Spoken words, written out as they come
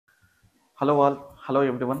Hello all, hello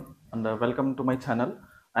everyone and welcome to my channel.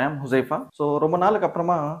 I am Huzefai. So ரொம்ப நாளுக்கு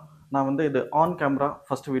அப்புறமா நான் வந்து இது ஆன் கேமரா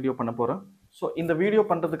ஃபர்ஸ்ட் வீடியோ பண்ண போறேன். ஸோ இந்த வீடியோ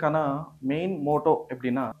பண்ணுறதுக்கான மெயின் மோட்டோ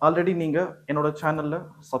எப்படின்னா, ஆல்ரெடி நீங்கள் என்னோட சேனலில்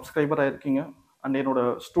சப்ஸ்கிரைபராக இருக்கீங்க அண்ட் என்னோட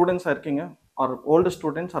ஸ்டூடெண்ட்ஸாக இருக்கீங்க R old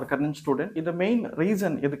students are current student. இந்த மெயின்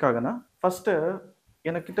ரீசன் எதுக்காகனா, ஃபஸ்ட்டு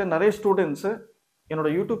எனக்கிட்ட நிறைய ஸ்டூடெண்ட்ஸு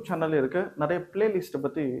என்னோட யூடியூப் சேனலில் இருக்க நிறைய பிளேலிஸ்ட்டை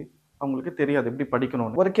பற்றி அவங்களுக்கு தெரியாது எப்படி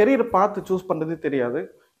படிக்கணும்னு. ஒரு கெரியர் பார்த்து சூஸ் பண்ணுறது தெரியாது.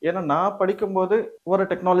 ஏன்னா நான் படிக்கும்போது ஒரு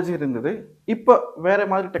டெக்னாலஜி இருந்தது, இப்போ வேற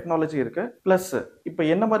மாதிரி டெக்னாலஜி இருக்கு. ப்ளஸ் இப்போ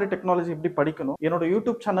என்ன மாதிரி டெக்னாலஜி எப்படி படிக்கணும், என்னோட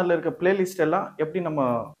யூடியூப் சேனல்ல இருக்க பிளேலிஸ்ட் எல்லாம் எப்படி நம்ம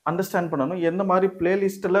அண்டர்ஸ்டாண்ட் பண்ணணும், எந்த மாதிரி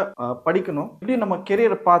பிளேலிஸ்ட்ல படிக்கணும், எப்படி நம்ம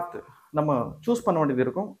கெரியரை பார்த்து நம்ம சூஸ் பண்ண வேண்டியது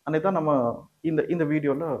இருக்கும். அதுதான் நம்ம இந்த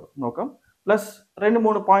வீடியோவில் நோக்கம். ப்ளஸ்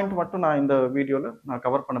 2-3 பாயிண்ட் மட்டும் நான் இந்த வீடியோவில் நான்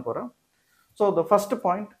கவர் பண்ண போகிறேன். ஸோ த ஃபர்ஸ்ட்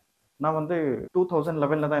பாயிண்ட், நான் வந்து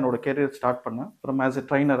 2011 தான் என்னோட கெரியர் ஸ்டார்ட் பண்ணேன். அப்புறம் ஆஸ் எ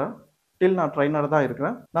ட்ரைனராக டில் நான் ட்ரைனர் தான்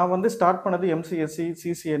இருக்கிறேன். நான் வந்து ஸ்டார்ட் பண்ணது MCSE,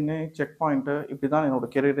 CCNA, செக் பாயிண்ட்டு, இப்படி தான் என்னோட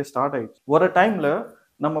கெரியரே ஸ்டார்ட் ஆயிடுச்சு. ஒரு டைமில்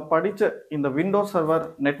நம்ம படித்த இந்த விண்டோஸ் சர்வர்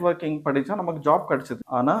நெட்வொர்க்கிங் படித்தா நமக்கு ஜாப் கிடச்சிது.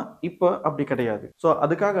 ஆனால் இப்போ அப்படி கிடையாது. ஸோ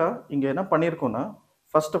அதுக்காக இங்கே என்ன பண்ணியிருக்கோன்னா,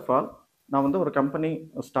 ஃபர்ஸ்ட் ஆஃப் ஆல் நான் வந்து ஒரு கம்பெனி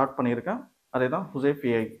ஸ்டார்ட் பண்ணியிருக்கேன். அதே தான்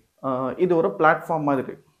Huzefai. இது ஒரு பிளாட்ஃபார்ம்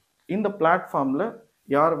மாதிரி. இந்த பிளாட்ஃபார்மில்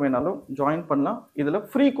யார் வேணாலும் ஜாயின் பண்ணலாம். இதில்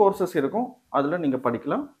ஃப்ரீ கோர்சஸ் இருக்கும், அதில் நீங்கள்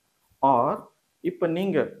படிக்கலாம். ஆர் இப்போ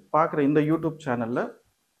நீங்கள் பார்க்குற இந்த யூடியூப் சேனலில்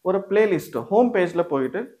ஒரு பிளேலிஸ்ட் ஹோம் பேஜில்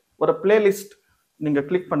போயிட்டு ஒரு பிளேலிஸ்ட் நீங்கள்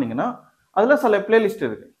கிளிக் பண்ணிங்கன்னா அதில் சில பிளேலிஸ்ட்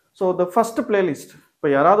இருக்குது. ஸோ த ஃபஸ்ட்டு பிளேலிஸ்ட், இப்போ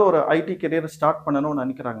யாராவது ஒரு ஐடி கெரியர் ஸ்டார்ட் பண்ணணும்னு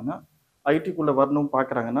நினைக்கிறாங்கன்னா, ஐடிக்குள்ளே வரணும்னு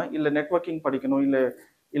பார்க்குறாங்கன்னா, இல்லை நெட்வொர்க்கிங் படிக்கணும்,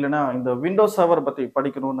 இல்லைனா இந்த விண்டோஸ் சர்வர் பற்றி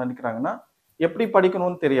படிக்கணும்னு நினைக்கிறாங்கன்னா, எப்படி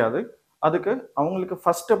படிக்கணும்னு தெரியாது. அதுக்கு அவங்களுக்கு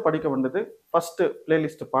ஃபஸ்ட்டு படிக்க வேண்டியது, ஃபஸ்ட்டு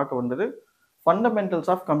பிளேலிஸ்ட்டு பார்க்க வேண்டியது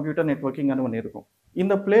ஃபண்டமெண்டல்ஸ் ஆஃப் கம்ப்யூட்டர் நெட்வொர்க்கிங்னு ஒன்று இருக்கும்.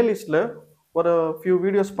 இந்த பிளேலிஸ்ட்டில் ஒரு ஃபியூ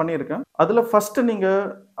வீடியோஸ் பண்ணியிருக்கேன். அதில் ஃபஸ்ட்டு நீங்கள்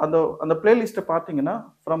அந்த பிளேலிஸ்ட்டை பார்த்தீங்கன்னா,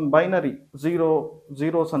 from binary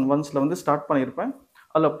 0s and 1s வந்து ஸ்டார்ட் பண்ணியிருப்பேன்.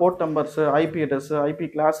 அதில் board numbers, IP address, IP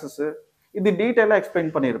classes, இது டீட்டெயிலாக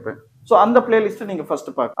எக்ஸ்பிளைன் பண்ணியிருப்பேன். ஸோ அந்த பிளேலிஸ்ட்டை நீங்கள்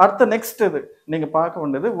ஃபஸ்ட்டு பார்க்க. அடுத்த நெக்ஸ்ட் இது நீங்கள் பார்க்க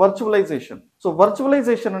வேண்டியது வர்ச்சுவலைசேஷன். ஸோ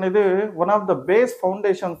வர்ச்சுவலைசேஷன் இது one of the base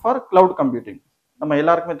foundation for cloud computing, நம்ம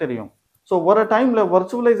எல்லாருக்குமே தெரியும். ஸோ ஒரு டைமில்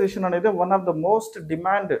வர்ச்சுவலைசேஷன் అనేది one of the most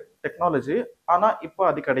demand technology. ஆனால் இப்போ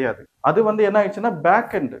அது கிடையாது. அது வந்து என்ன ஆயிடுச்சுன்னா,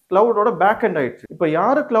 பேக் எண்ட், கிளவுடோட பேக் எண்ட் ஆயிடுச்சு. இப்போ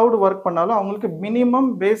யார் கிளவுட் ஒர்க் பண்ணாலும் அவங்களுக்கு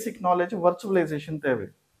மினிமம் பேசிக் நாலேஜ் வர்ச்சுவலைசேஷன் தேவை.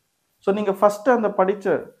 ஸோ நீங்கள் ஃபஸ்ட்டு அந்த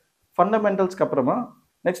படித்த ஃபண்டமெண்டல்ஸ்க்கு அப்புறமா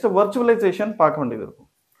நெக்ஸ்ட் வர்ச்சுவலைசேஷன் பார்க்க வேண்டியது இருக்கும்.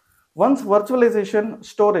 ஒன்ஸ் வர்ச்சுவலைசேஷன்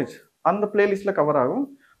ஸ்டோரேஜ் அந்த பிளேலிஸ்ட்டில் கவர் ஆகும்.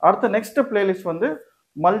 அடுத்த நெக்ஸ்ட் பிளேலிஸ்ட் வந்து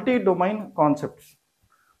multi domain concepts.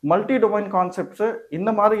 Multi domain concepts இந்த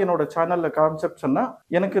மாதிரி என்னோட சேனலில் கான்செப்ட்ஸ்னா,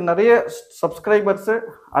 எனக்கு நிறைய சப்ஸ்கிரைபர்ஸு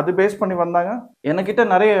அது பேஸ் பண்ணி வந்தாங்க. என்கிட்ட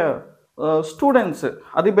நிறைய ஸ்டூடெண்ட்ஸு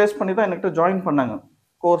அது பேஸ் பண்ணி தான் என்கிட்ட ஜாயின் பண்ணாங்க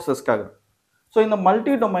கோர்சஸ்க்காக. ஸோ இந்த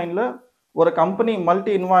மல்டி டொமைனில் ஒரு company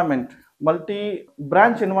multi environment, multi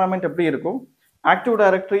branch environment எப்படி இருக்கும், ஆக்டிவ்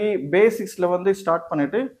டைரக்டரி பேசிக்ஸில் வந்து ஸ்டார்ட்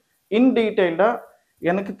பண்ணிவிட்டு இன் டீட்டெயில்டாக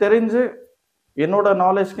எனக்கு தெரிஞ்சு என்னோட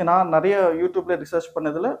நாலேஜ்க்கு நான் நிறைய யூடியூப்பில் ரிசர்ச்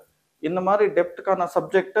பண்ணதில் இந்த மாதிரி டெப்த்துக்கான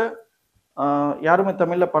சப்ஜெக்டை யாருமே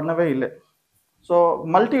தமிழில் பண்ணவே இல்லை. ஸோ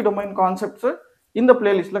மல்டி டொமைன் கான்செப்ட்ஸு இந்த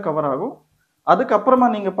பிளேலிஸ்ட்டில் கவர் ஆகும். அதுக்கப்புறமா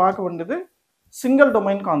நீங்கள் பார்க்க வேண்டியது சிங்கிள்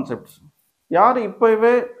டொமைன் கான்செப்ட்ஸ். யார்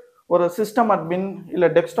இப்போவே ஒரு சிஸ்டம் அட்மின் இல்லை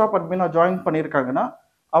டெஸ்க்டாப் அட்மினாக ஜாயின் பண்ணியிருக்காங்கன்னா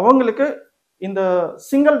அவங்களுக்கு இந்த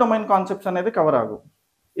சிங்கிள் டொமைன் கான்செப்ட்ஸ் అనేది கவர் ஆகும்.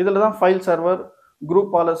 இதில் தான் file server,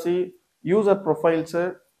 group policy, user profiles,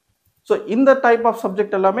 so இந்த டைப் ஆஃப்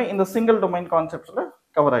சப்ஜெக்ட் எல்லாமே இந்த சிங்கிள் டொமைன் கான்செப்ட்ஸில்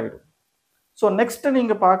கவர் ஆகிடும். ஸோ நெக்ஸ்ட்டு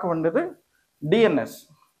நீங்கள் பார்க்க வேண்டியது டிஎன்எஸ்,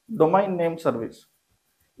 டொமைன் நேம் சர்வீஸ்.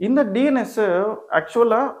 இந்த டிஎன்எஸ்ஸு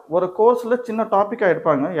ஆக்சுவலாக ஒரு கோர்ஸில் சின்ன டாப்பிக்காக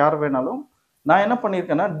எடுப்பாங்க யார் வேணாலும். நான் என்ன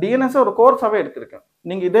பண்ணியிருக்கேன்னா, டிஎன்எஸ்ஸை ஒரு கோர்ஸாகவே எடுத்திருக்கேன்.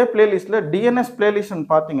 நீங்கள் இதே பிளேலிஸ்ட்டில் டிஎன்எஸ் பிளேலிஸ்ட்னு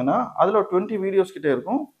பார்த்தீங்கன்னா அதில் 20 வீடியோஸ் கிட்டே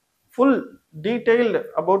இருக்கும், ஃபுல் டீட்டெயில்டு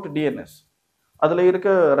அபவுட் டிஎன்எஸ். அதில் இருக்க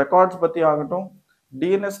ரெக்கார்ட்ஸ் பற்றி ஆகட்டும்,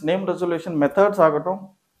 டிஎன்எஸ் நேம் ரெசல்யூஷன் மெத்தட்ஸ் ஆகட்டும்,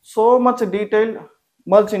 so much detail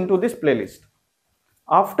merge into this playlist.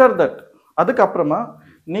 After that, அதுக்கப்புறமா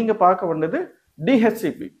நீங்கள் பார்க்க வேண்டியது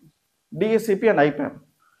DHCP and IPAM.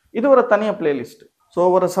 இது ஒரு தனியாக பிளேலிஸ்ட். ஸோ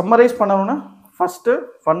ஒரு சம்மரைஸ் பண்ணணும்னா, first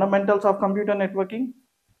fundamentals of computer networking,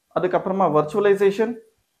 அதுக்கப்புறமா வர்ச்சுவலைசேஷன்,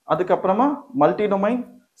 அதுக்கப்புறமா multi domain,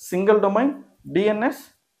 single domain, DNS,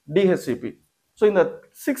 DHCP. So இந்த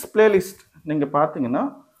 6 பிளேலிஸ்ட் நீங்கள் பார்த்தீங்கன்னா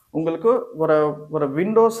உங்களுக்கு ஒரு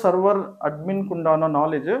விண்டோஸ் சர்வர் அட்மின்க்கு உண்டான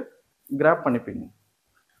நாலேஜை கிராப் பண்ணிப்பீங்க.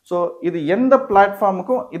 ஸோ இது எந்த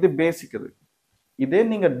பிளாட்ஃபார்முக்கும் இது பேசிக். இதே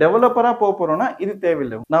நீங்கள் டெவலப்பராக போக போகிறோன்னா இது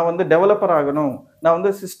தேவையில்லை. நான் வந்து டெவலப்பர் ஆகணும், நான்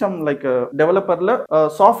வந்து சிஸ்டம் லைக் டெவலப்பரில்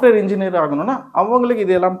சாஃப்ட்வேர் இன்ஜினியர் ஆகணும்னா அவங்களுக்கு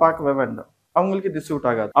இதெல்லாம் பார்க்கவே வேண்டாம். அவங்களுக்கு இது சூட்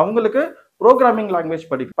ஆகாது. அவங்களுக்கு ப்ரோக்ராமிங் லாங்குவேஜ்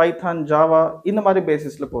படிக்கும், பைத்தான், ஜாவா இந்த மாதிரி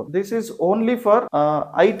பேசிஸ்ல போகும். This is only for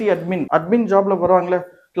ID admin ஜாப்ல வருவாங்களே,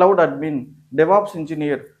 கிளவுட் அட்மின், டெவாப்ஸ்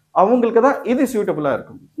இன்ஜினியர், அவங்களுக்கு தான் இது சூட்டபிளா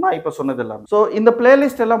இருக்கும். நான் இப்ப சொன்னது எல்லாம். ஸோ இந்த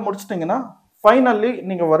பிளேலிஸ்ட் எல்லாம் முடிச்சிட்டிங்கன்னா ஃபைனலி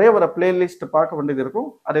நீங்க ஒரே ஒரு பிளேலிஸ்ட் பார்க்க வேண்டியது இருக்கும்.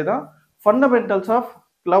 அதுதான் fundamentals of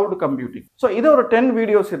cloud computing. So இது ஒரு 10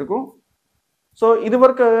 வீடியோஸ் இருக்கும். ஸோ இது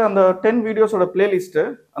வரைக்கும் அந்த 10 வீடியோஸோட பிளேலிஸ்ட்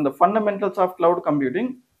அந்த ஃபண்டமெண்டல்ஸ் ஆஃப் கிளவுட்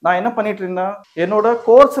கம்ப்யூட்டிங் நான் என்ன பண்ணிட்டு இருந்தேன், என்னோட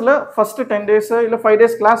கோர்ஸ்ல ஃபர்ஸ்ட் 10 டேஸ் இல்லை 5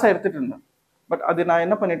 டேஸ் கிளாஸ் எடுத்துட்டு இருந்தேன். பட் அது நான்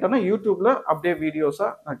என்ன பண்ணிட்டேன்னா யூடியூப்ல அப்படியே வீடியோஸா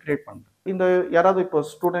நான் கிரியேட் பண்றேன். இந்த யாராவது இப்போ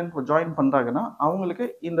ஸ்டூடெண்ட் ஜாயின் பண்றாங்கன்னா அவங்களுக்கு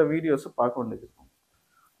இந்த வீடியோஸ் பார்க்க வேண்டியது இருக்கும்.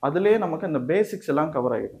 அதுலேயே நமக்கு இந்த பேசிக்ஸ் எல்லாம்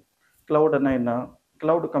கவர் ஆகிடும். கிளவுட்னா என்ன,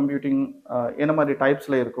 கிளவுட் கம்ப்யூட்டிங் என்ன மாதிரி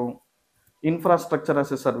டைப்ஸ்ல இருக்கும், infrastructure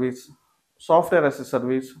as a service, software as a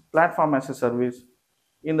service, platform as a service,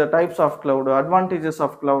 இந்த types of cloud, advantages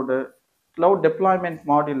of cloud, cloud deployment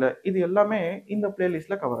module, இது எல்லாமே இந்த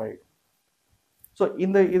பிளேலிஸ்ட்ல கவர் ஆகிடும். ஸோ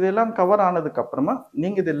இதெல்லாம் கவர் ஆனதுக்கு அப்புறமா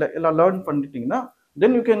நீங்க இதெல்லாம் லேர்ன் பண்ணிட்டீங்கன்னா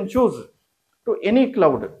then you can choose to any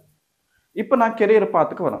cloud. இப்போ நான் கெரியர்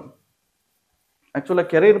பாத்துக்கு வரேன்.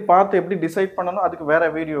 ஆக்சுவலாக கெரியர் பார்த்து எப்படி டிசைட் பண்ணணும் அதுக்கு வேற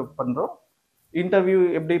வீடியோ பண்றோம். இன்டர்வியூ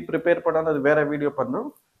எப்படி ப்ரிப்பேர் பண்ணணும் அது வேற வீடியோ பண்றோம்.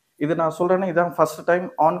 இது நான் சொல்றேன்னா இதான் first time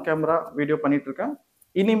on camera video பண்ணிட்டு இருக்கேன்.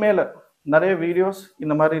 இனிமேல நிறைய வீடியோஸ்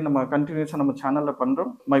இந்த மாதிரி நம்ம கண்டினியூஸாக நம்ம சேனல்ல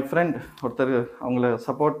பண்றோம். மை ஃப்ரெண்ட் ஒருத்தர் அவங்கள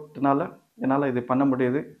சப்போர்ட்னால என்னால் இது பண்ண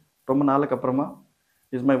முடியுது. ரொம்ப நாளுக்கு அப்புறமா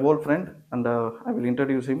is my old friend and I will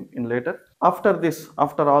introduce him in later.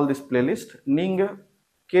 After all this playlist நீங்கள்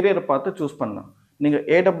கெரியரை பார்த்து சூஸ் பண்ணலாம். நீங்கள்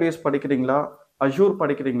ஏடபிள்யூஎஸ் படிக்கிறீங்களா, அஷூர்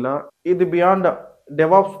படிக்கிறீங்களா, இது பியாண்ட்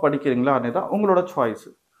டெவாப்ஸ் படிக்கிறீங்களா தான் உங்களோட சாய்ஸ்.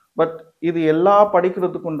 பட் இது எல்லா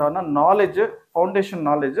படிக்கிறதுக்கு உண்டான நாலேஜ், ஃபவுண்டேஷன்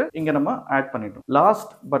நாலேஜ் இங்கே நம்ம ஆட் பண்ணிட்டோம்.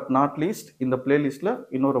 லாஸ்ட் பட் நாட் லீஸ்ட் இந்த பிளேலிஸ்ட்ல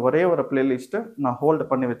இன்னொரு ஒரே ஒரு பிளேலிஸ்ட்டை நான் ஹோல்டு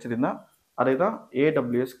பண்ணி வச்சிருந்தேன். அதே தான்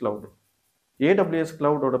ஏடபிள்யூஎஸ் கிளவுட். ஏடபிள்யூஎஸ்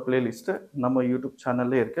கிளவுடோட பிளேலிஸ்ட்டு நம்ம யூடியூப்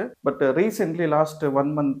சேனல்லே இருக்கு. பட் ரீசென்ட்லி லாஸ்ட் 1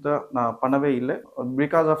 month நான் பண்ணவே இல்லை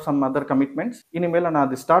because of some other commitments. இனிமேல் நான்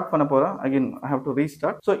அது ஸ்டார்ட் பண்ண போறேன். Again I have to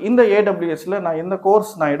restart. So இந்த ஏடபிள்யூஎஸ்ல நான் எந்த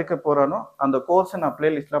கோர்ஸ் நான் எடுக்க போறேனோ அந்த கோர்ஸை நான்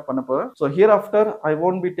பிளேலிஸ்ட்ல பண்ண போறேன். So here after I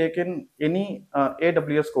won't be taken any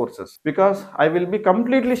AWS courses because I will be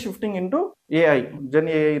completely shifting into AI. Gen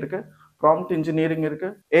AI இருக்கு, ப்ராம்ப்ட் இன்ஜினியரிங் இருக்கு,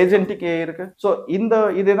 ஏஜென்டிக் ஏஐ இருக்கு. ஸோ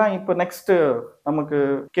இதுதான் இப்போ நெக்ஸ்ட் நமக்கு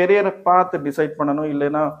கெரியரை பார்த்து டிசைட் பண்ணணும்,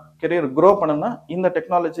 இல்லைன்னா கெரியர் க்ரோ பண்ணணும்னா இந்த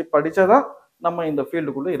டெக்னாலஜி படிச்சாதான் நம்ம இந்த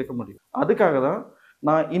ஃபீல்டுக்குள்ள இருக்க முடியும். அதுக்காக தான்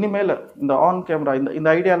நான் இனிமேல் இந்த ஆன் கேமரா இந்த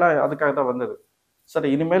ஐடியாலாம் அதுக்காக தான் வந்தது.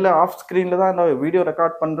 சரி, இனிமேல் ஆஃப் ஸ்க்ரீன்ல தான் இந்த வீடியோ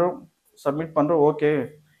ரெக்கார்ட் பண்றோம், சப்மிட் பண்றோம். ஓகே,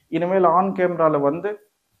 இனிமேல் ஆன் கேமரால வந்து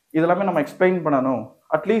இதெல்லாமே நம்ம எக்ஸ்பிளைன் பண்ணணும்.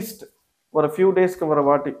 அட்லீஸ்ட் ஒரு ஃபியூ டேஸ்க்கு ஒரு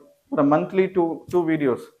வாட்டி, ஒரு மந்த்லி டூ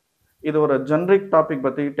வீடியோஸ் இது ஒரு ஜெனரிக் டாபிக்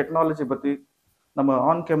பற்றி, டெக்னாலஜி பற்றி நம்ம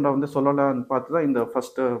ஆன் கேமரா வந்து சொல்லலாம்னு பார்த்து தான் இந்த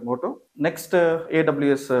first Moto. Next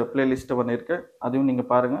AWS playlist ஒன்று இருக்கு, அதையும் நீங்கள்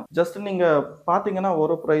பாருங்க. ஜஸ்ட் நீங்கள் பார்த்தீங்கன்னா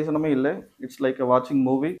ஒரு ப்ரைஸனுமே இல்லை, இட்ஸ் லைக் வாட்சிங்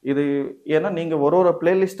மூவி. இது ஏன்னா நீங்கள் ஒரு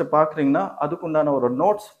பிளேலிஸ்ட்டை பார்க்குறீங்கன்னா அதுக்குண்டான ஒரு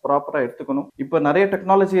நோட்ஸ் ப்ராப்பராக எடுத்துக்கணும். இப்போ நிறைய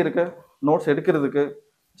டெக்னாலஜி இருக்கு நோட்ஸ் எடுக்கிறதுக்கு.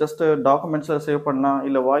 ஜஸ்ட் டாக்குமெண்ட்ஸை சேவ் பண்ணலாம்,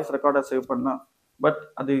 இல்லை வாய்ஸ் ரெக்கார்டை சேவ் பண்ணலாம். பட்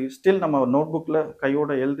அது ஸ்டில் நம்ம நோட் புக்கில்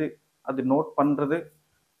கையோட எழுதி அது நோட் பண்ணுறது,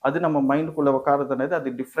 அது நம்ம மைண்டுக்குள்ளே உட்காரதுனது அது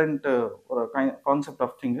டிஃப்ரெண்ட் ஒரு கான்செப்ட்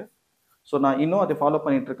ஆஃப் திங்கு. ஸோ நான் இன்னும் அதை ஃபாலோ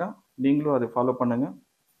பண்ணிட்டு இருக்கேன், நீங்களும் அதை ஃபாலோ பண்ணுங்க.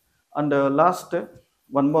 And last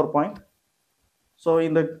one more point. So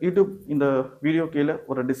இந்த யூடியூப் இந்த வீடியோ கீழே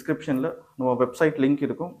ஒரு டிஸ்கிரிப்ஷனில் நம்ம வெப்சைட் லிங்க்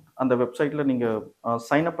இருக்கும். அந்த வெப்சைட்டில் நீங்கள்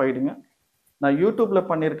சைன்அப் ஆகிடுங்க. நான் யூடியூப்பில்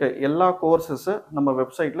பண்ணியிருக்க எல்லா கோர்சஸ்ஸு நம்ம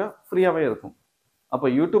வெப்சைட்டில் ஃப்ரீயாகவே இருக்கும். அப்போ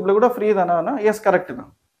யூடியூப்பில் கூட ஃப்ரீ தானே? எஸ், கரெக்டு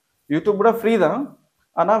தான். யூடியூப் கூட ஃப்ரீ தான்,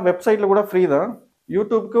 ஆனால் வெப்சைட்டில் கூட ஃப்ரீ தான்.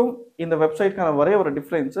 யூடியூப்க்கும் இந்த வெப்சைட்க்கான ஒரே ஒரு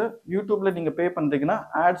டிஃப்ரென்ஸு, யூடியூப்பில் நீங்கள் பே பண்ணுறீங்கன்னா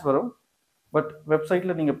ஆட்ஸ் வரும், பட்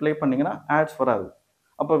வெப்சைட்டில் நீங்கள் ப்ளே பண்ணிங்கன்னா ஆட்ஸ் வராது.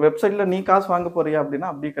 அப்போ வெப்சைட்டில் நீ காசு வாங்க போறியா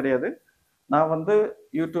அப்படின்னா அப்படி கிடையாது. நான் வந்து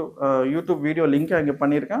யூடியூப் வீடியோ லிங்க் அங்கே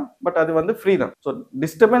பண்ணியிருக்கேன், பட் அது வந்து ஃப்ரீ தான். ஸோ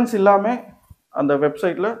டிஸ்டர்பன்ஸ் இல்லாமல் அந்த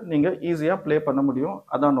வெப்சைட்டில் நீங்கள் ஈஸியாக ப்ளே பண்ண முடியும்,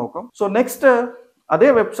 அதான் நோக்கம். ஸோ நெக்ஸ்ட்டு அதே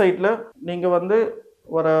வெப்சைட்டில் நீங்கள் வந்து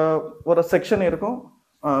ஒரு செக்ஷன் இருக்கும்,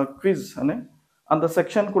 குவிஸ்ன்னு. அந்த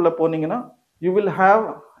செக்ஷனுக்குள்ளே போனீங்கன்னா you will have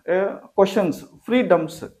questions, free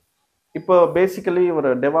dumps. இப்போ பேசிக்கலி ஒரு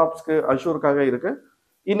டெவாப்ஸ்க்கு அஷூருக்காக இருக்கு.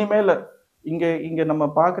 இனிமேல் இங்கே நம்ம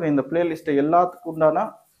பார்க்குற இந்த பிளேலிஸ்ட்டை எல்லாத்துக்கும் உண்டான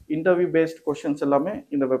இன்டர்வியூ பேஸ்ட் கொஷின்ஸ் எல்லாமே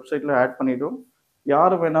இந்த வெப்சைட்டில் ஆட் பண்ணிவிடும்.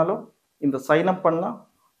 யார் வேணாலும் இந்த சைன்அப் பண்ணலாம்,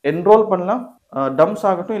 என்ரோல் பண்ணலாம். டம்ஸ்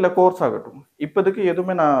ஆகட்டும் இல்லை கோர்ஸ் ஆகட்டும், இப்போதைக்கு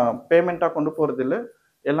எதுவுமே நான் பேமெண்ட்டாக கொண்டு போகிறது இல்லை,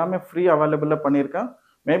 எல்லாமே ஃப்ரீ அவைலபிளாக பண்ணியிருக்கேன்.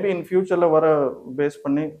 மேபி இன் ஃபியூச்சரில் வர பேஸ்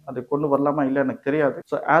பண்ணி அது கொண்டு வரலாமா இல்லை எனக்கு தெரியாது.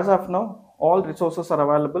 So as of now all resources are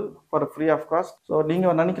available for free of cost. So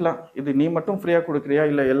நீங்கள் நினைக்கலாம் இது நீ மட்டும் ஃப்ரீயாக கொடுக்குறியா,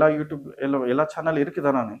 இல்லை எல்லா யூடியூப் எல்லா சேனல்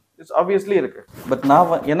இருக்குதா? நான் இட்ஸ் ஆப்வியஸ்லி இருக்கு. பட்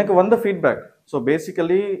எனக்கு வந்த ஃபீட்பேக், ஸோ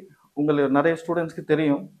பேசிக்கலி உங்களுக்கு நிறைய ஸ்டூடெண்ட்ஸ்க்கு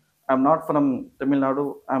தெரியும், I am not from Tamil Nadu,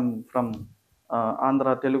 I am from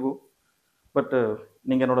Andhra Telugu. But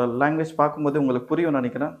நீங்கள் என்னோட லாங்குவேஜ் பார்க்கும்போது உங்களுக்கு புரியும்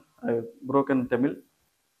நினைக்கிறேன். ஐ புரோக்கன் தமிழ்.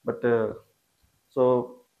 பட் ஸோ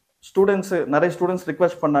நிறைய ஸ்டூடெண்ட்ஸ்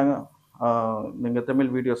ரிக்வெஸ்ட் பண்ணாங்க, நீங்கள் தமிழ்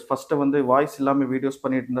வீடியோஸ் ஃபஸ்ட்டு வந்து வாய்ஸ் இல்லாமல் வீடியோஸ்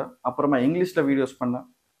பண்ணிட்டு இருந்தேன், அப்புறமா இங்கிலீஷில் வீடியோஸ் பண்ணேன்,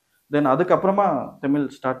 தென் அதுக்கப்புறமா தமிழ்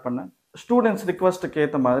ஸ்டார்ட் பண்ணேன். ஸ்டூடெண்ட்ஸ் ரிக்வெஸ்ட்டுக்கு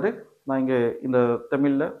ஏற்ற மாதிரி நான் இங்கே இந்த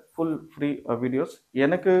தமிழில் ஃபுல் ஃப்ரீ வீடியோஸ்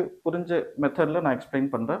எனக்கு புரிஞ்ச மெத்தடில் நான் எக்ஸ்பிளைன்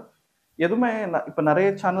பண்ணுறேன். எதுவுமே இப்போ நிறைய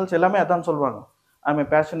சேனல்ஸ் எல்லாமே அதான் சொல்லுவாங்க, I M A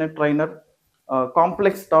passionate trainer,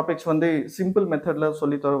 complex topics வந்து சிம்பிள் மெத்தட்ல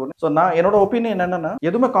சொல்லி தருவோம். ஸோ நான் என்னோட ஒப்பீனியன் என்னன்னா,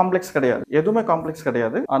 எதுவுமே காம்ப்ளெக்ஸ்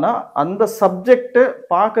கிடையாது. ஆனா அந்த சப்ஜெக்ட்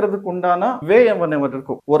பார்க்கறதுக்கு உண்டான வே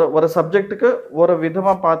இருக்கும். ஒரு சப்ஜெக்ட்டுக்கு ஒரு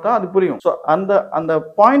விதமா பார்த்தா அது புரியும். ஸோ அந்த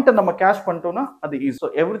பாயிண்ட்டை நம்ம கேஷ் பண்ணிட்டோம்னா அது easy. So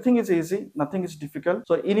everything is easy, nothing is difficult.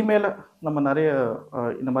 So இனிமேல நம்ம நிறைய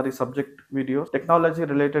இந்த மாதிரி subject videos, technology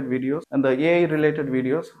related videos, அந்த ஏஐ ரிலேட்டட்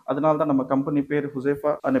வீடியோஸ், அதனால தான் நம்ம கம்பெனி பேர்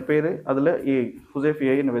ஹுசேஃபா அந்த பேரு, அதுல ஏஐ ஹுசேஃப்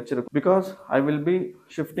ஏஐன்னு வச்சிருக்கோம். Because I will be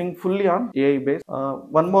shifting fully on AI based.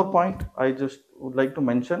 One more point I just would like to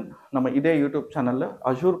mention, நம்ம இதே யூடியூப் சேனல்ல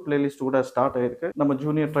அஷூர் பிளேலிஸ்ட் கூட ஸ்டார்ட் ஆயிருக்கு. நம்ம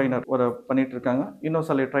ஜூனியர் ட்ரைனர் ஒரு பண்ணிட்டு இருக்காங்க, இன்னும்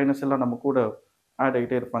சில ட்ரைனர்ஸ் எல்லாம் நம்ம கூட ஆட்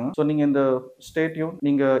ஆகிட்டே இருப்பாங்க. ஸோ நீங்கள் இந்த ஸ்டே டியூன்.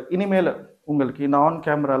 நீங்கள் இனிமேல் உங்களுக்கு இந்த ஆன்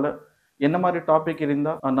கேமரால என்ன மாதிரி டாபிக்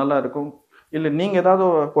இருந்தால் நல்லா இருக்கும், இல்லை நீங்கள் ஏதாவது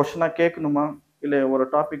ஒரு கொஸ்டினாக கேட்கணுமா, இல்லை ஒரு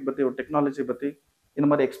டாபிக் பற்றி, ஒரு டெக்னாலஜி பற்றி இந்த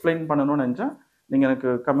மாதிரி எக்ஸ்பிளைன் பண்ணணும்னு நினச்சா நீங்கள்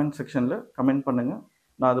எனக்கு கமெண்ட் செக்ஷனில் கமெண்ட் பண்ணுங்கள்.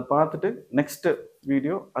 நான் அதை பார்த்துட்டு நெக்ஸ்ட்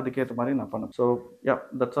வீடியோ அதுக்கேற்ற மாதிரி நான் பண்ணுவேன். So yeah,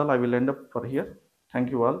 that's all. I will end up for here.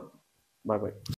 Thank you all. By by.